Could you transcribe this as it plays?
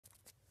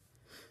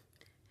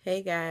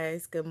Hey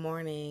guys, good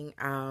morning.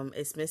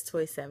 It's Miss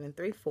Toy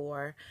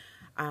 734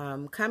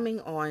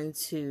 coming on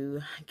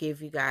to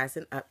give you guys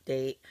an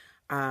update.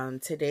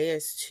 Today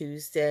is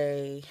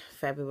Tuesday,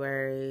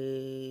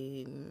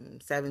 February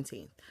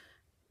 17th.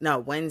 No,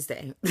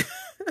 Wednesday.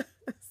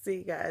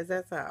 See, guys,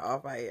 that's how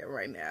off I am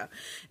right now.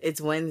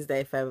 It's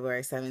Wednesday,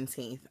 February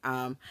 17th.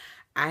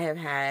 I have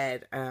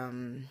had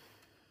an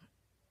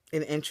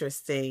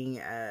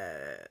interesting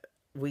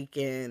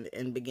weekend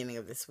and beginning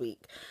of this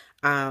week.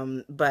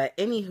 But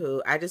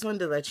anywho, I just wanted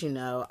to let you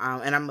know,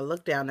 and I'm gonna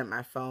look down at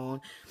my phone.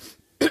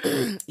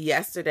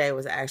 Yesterday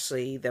was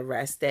actually the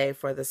rest day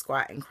for the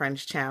squat and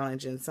crunch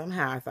challenge, and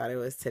somehow I thought it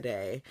was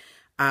today.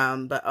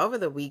 But over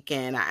the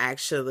weekend, I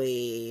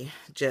actually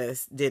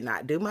just did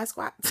not do my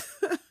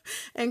squats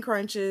and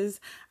crunches.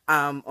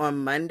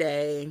 On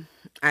Monday,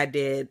 I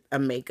did a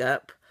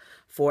makeup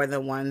for the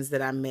ones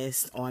that I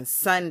missed on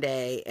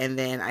Sunday. And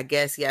then I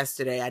guess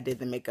yesterday I did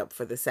the makeup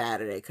for the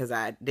Saturday because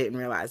I didn't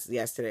realize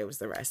yesterday was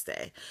the rest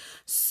day.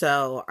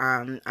 So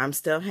I'm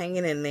still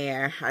hanging in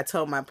there. I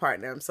told my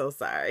partner I'm so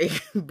sorry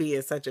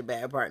being such a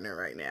bad partner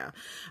right now.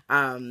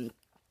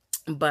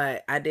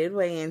 But I did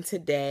weigh in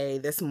today,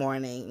 this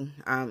morning,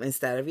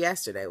 instead of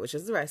yesterday, which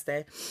is the rest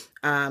day.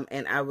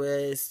 And I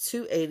was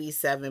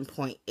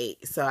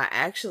 287.8. So I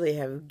actually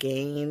have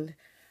gained,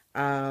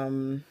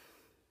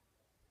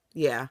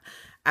 yeah,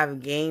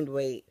 I've gained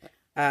weight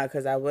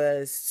because I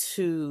was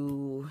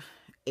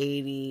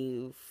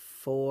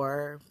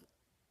 284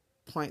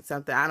 point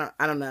something. I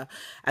don't know.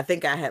 I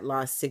think I had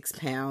lost 6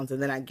 pounds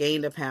and then I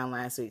gained a pound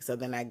last week. So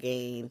then I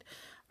gained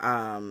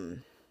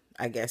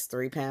I guess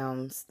 3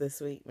 pounds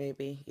this week,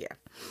 maybe. Yeah.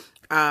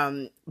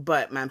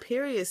 But my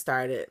period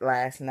started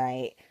last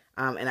night.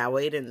 And I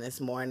weighed in this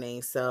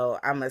morning, so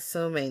I'm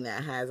assuming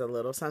that has a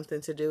little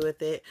something to do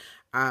with it.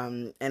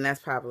 And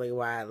that's probably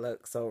why I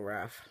look so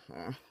rough.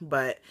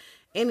 But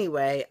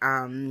anyway,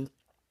 I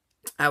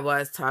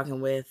was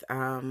talking with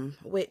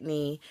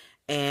Whitney,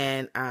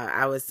 and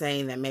I was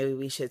saying that maybe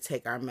we should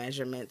take our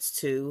measurements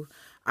too,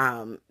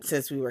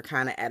 since we were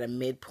kind of at a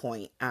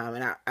midpoint.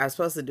 And I was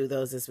supposed to do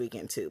those this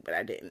weekend too, but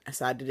I didn't.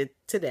 So I did it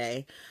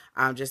today,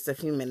 just a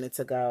few minutes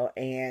ago,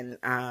 and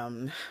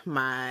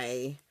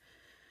my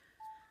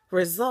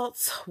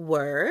results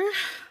were,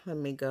 let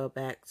me go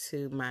back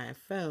to my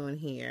phone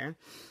here.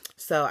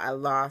 So I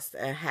lost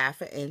a half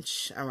an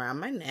inch around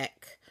my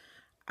neck.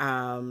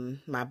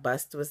 My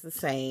bust was the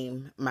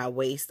same. My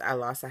waist, I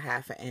lost a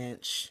half an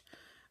inch.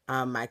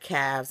 My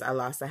calves, I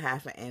lost a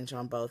half an inch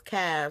on both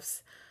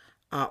calves.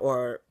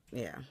 Or,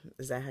 yeah,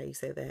 is that how you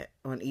say that?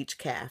 On each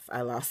calf,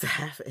 I lost a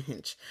half an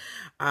inch.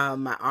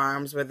 My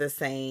arms were the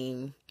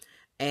same.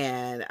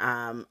 And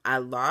I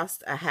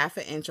lost a half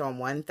an inch on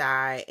one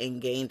thigh and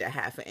gained a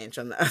half an inch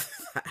on the other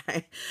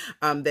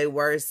thigh. They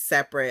were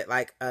separate,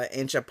 like an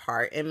inch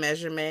apart in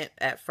measurement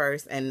at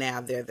first, and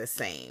now they're the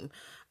same.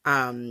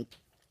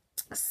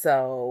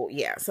 So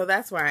yeah, so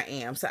that's where I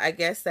am. So I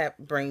guess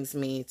that brings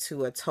me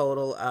to a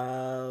total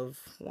of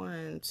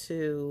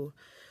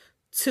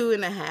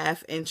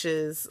 2.5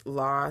 inches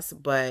loss,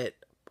 but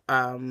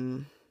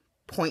um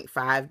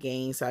 0.5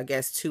 gain. So I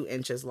guess 2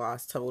 inches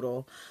lost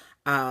total.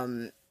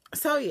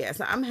 So yeah,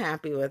 so I'm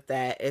happy with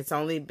that. It's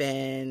only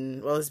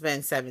been, well, it's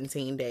been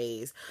 17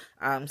 days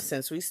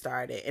since we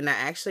started, and I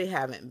actually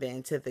haven't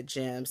been to the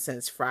gym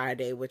since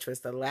Friday, which was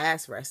the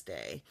last rest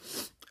day.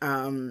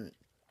 Um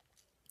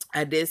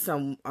I did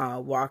some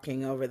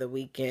walking over the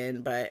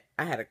weekend, but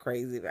I had a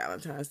crazy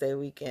Valentine's Day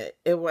weekend.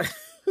 It was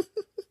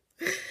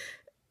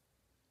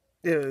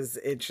it was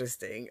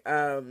interesting.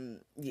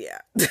 Yeah.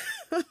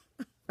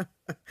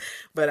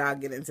 But I'll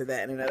get into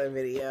that in another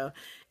video.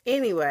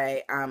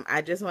 Anyway,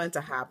 I just wanted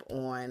to hop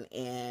on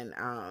and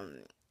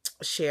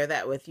share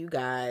that with you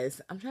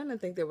guys. I'm trying to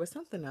think, there was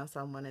something else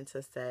I wanted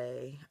to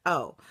say.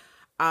 Oh,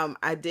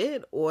 I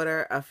did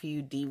order a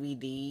few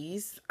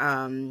DVDs.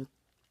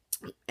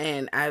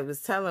 And I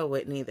was telling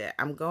Whitney that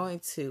I'm going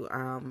to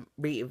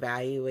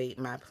reevaluate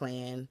my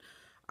plan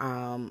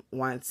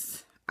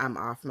once I'm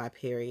off my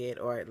period,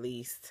 or at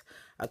least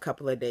a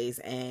couple of days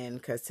in,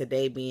 because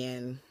today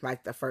being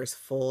like the first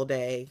full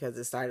day, because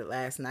it started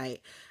last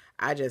night,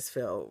 I just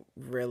feel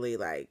really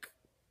like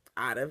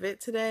out of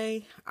it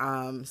today.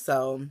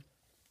 So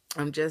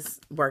I'm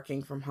just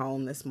working from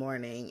home this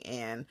morning,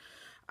 and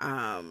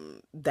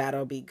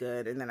that'll be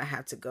good. And then I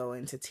have to go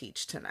in to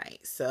teach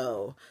tonight.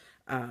 So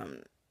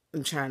um,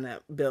 I'm trying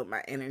to build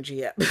my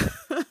energy up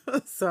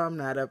so I'm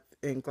not up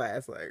in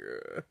class like,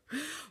 ugh.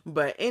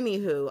 But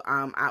anywho,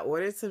 I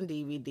ordered some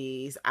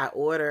DVDs. I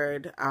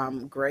ordered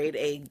Grade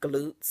A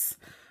Glutes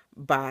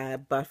by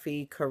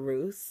Buffie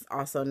Carruth,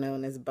 also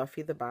known as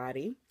Buffy the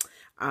Body.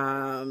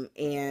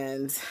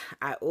 And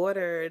I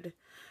ordered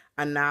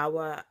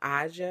Anowa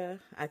Adjah,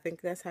 I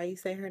think that's how you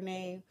say her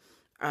name.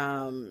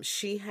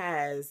 She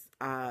has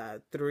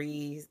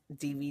 3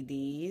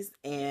 DVDs,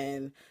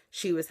 and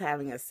she was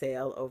having a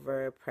sale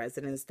over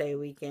President's Day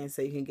weekend,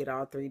 so you can get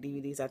all 3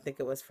 DVDs. I think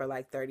it was for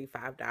like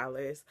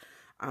 $35.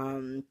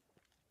 Um,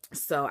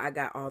 So I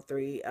got all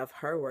three of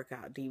her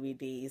workout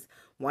DVDs.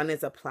 One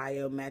is a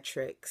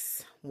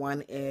plyometrics.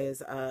 One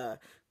is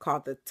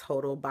called the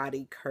Total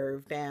Body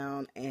Curve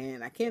Down,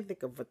 and I can't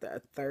think of what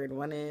the third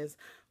one is,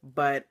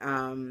 but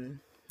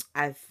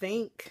I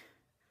think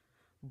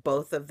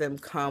both of them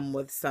come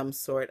with some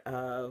sort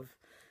of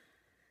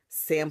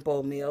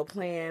sample meal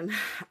plan.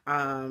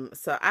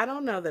 So I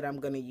don't know that I'm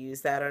going to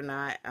use that or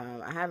not.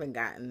 I haven't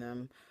gotten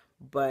them,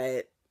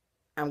 but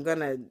I'm going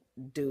to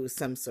do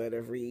some sort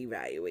of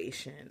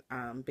reevaluation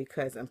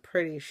because I'm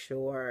pretty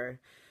sure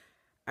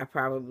I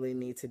probably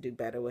need to do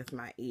better with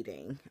my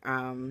eating.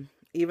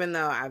 Even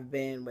though I've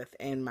been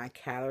within my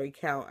calorie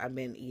count, I've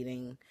been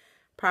eating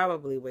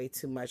probably way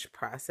too much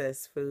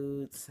processed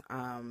foods,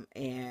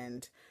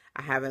 and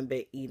I haven't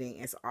been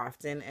eating as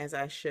often as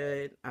I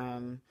should.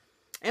 And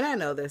I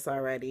know this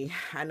already.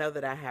 I know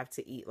that I have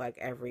to eat like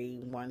every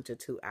 1 to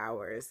 2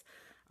 hours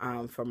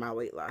for my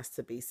weight loss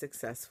to be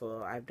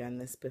successful. I've done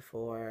this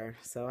before,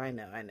 so I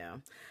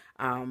know.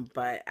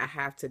 But I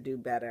have to do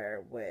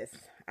better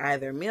with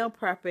either meal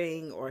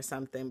prepping or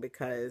something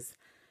because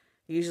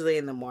usually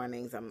in the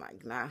mornings I'm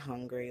like not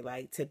hungry.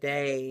 Like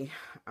today,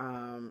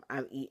 I'm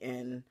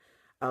eating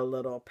a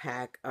little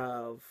pack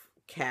of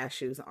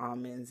cashews,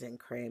 almonds, and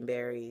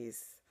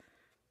cranberries,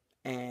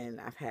 and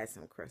I've had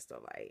some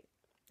Crystal Light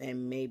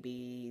and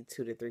maybe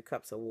 2 to 3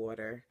 cups of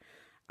water.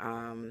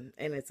 And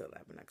it's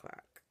 11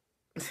 o'clock,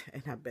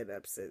 and I've been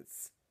up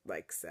since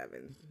like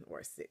 7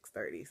 or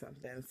 6:30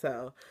 something.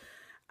 So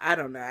I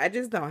don't know. I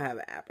just don't have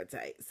an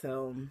appetite.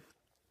 So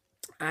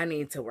I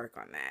need to work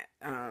on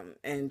that,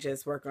 and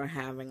just work on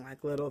having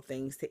like little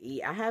things to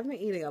eat. I have been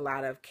eating a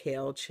lot of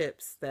kale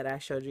chips that I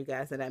showed you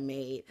guys that I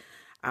made.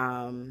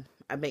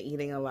 I've been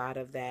eating a lot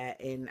of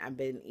that, and I've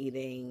been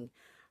eating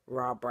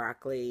raw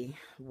broccoli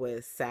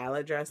with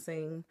salad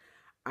dressing.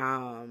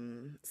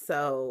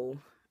 So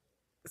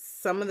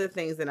some of the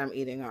things that I'm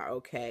eating are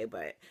okay,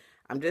 but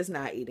I'm just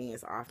not eating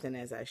as often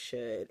as I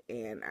should,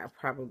 and I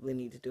probably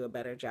need to do a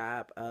better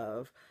job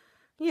of,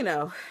 you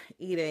know,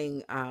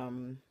 eating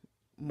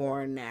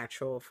more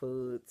natural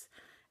foods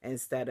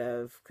instead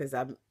of, because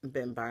I've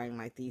been buying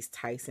like these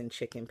Tyson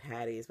chicken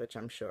patties, which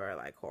I'm sure are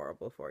like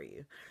horrible for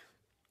you,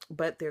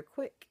 but they're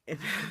quick.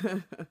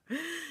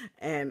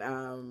 And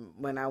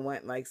when I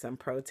want like some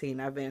protein,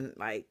 I've been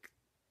like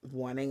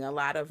wanting a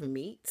lot of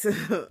meat,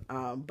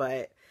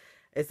 but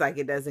it's like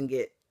it doesn't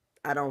get.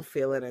 I don't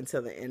feel it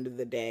until the end of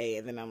the day,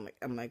 and then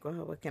I'm like,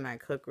 well, what can I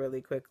cook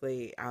really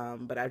quickly?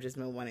 But I've just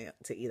been wanting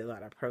to eat a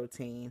lot of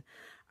protein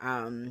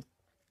um,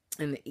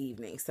 in the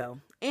evening. So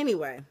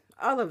anyway,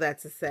 all of that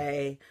to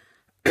say,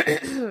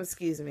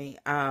 excuse me,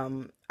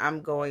 I'm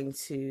going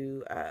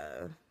to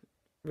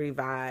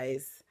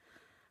revise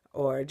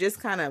or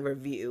just kind of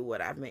review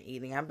what I've been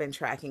eating. I've been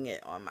tracking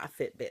it on my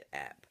Fitbit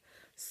app.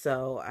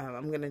 So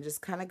I'm going to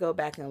just kind of go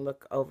back and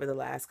look over the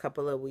last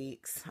couple of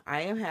weeks.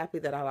 I am happy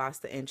that I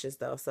lost the inches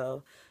though.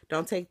 So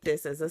don't take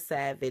this as a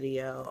sad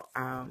video.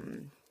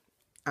 I'm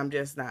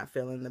just not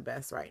feeling the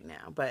best right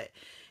now. But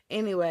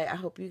anyway, I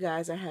hope you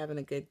guys are having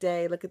a good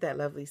day. Look at that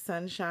lovely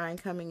sunshine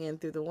coming in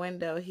through the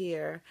window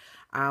here.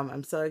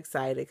 I'm so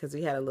excited because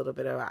we had a little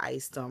bit of an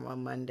ice storm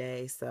on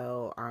Monday.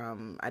 So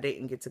I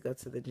didn't get to go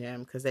to the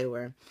gym because they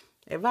were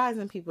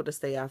advising people to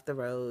stay off the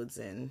roads.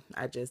 And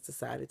I just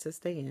decided to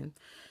stay in.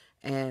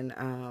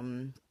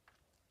 And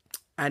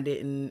I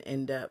didn't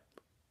end up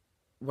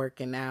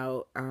working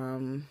out.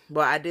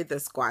 Well, I did the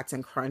squats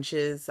and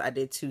crunches. I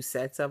did 2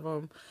 sets of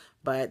them,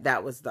 but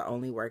that was the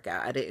only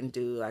workout. I didn't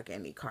do like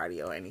any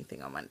cardio or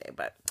anything on Monday.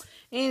 But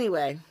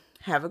anyway,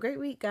 have a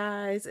great week,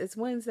 guys. It's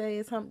Wednesday.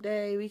 It's hump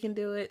day. We can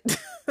do it.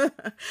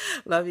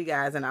 Love you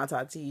guys, and I'll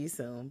talk to you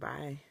soon.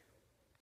 Bye.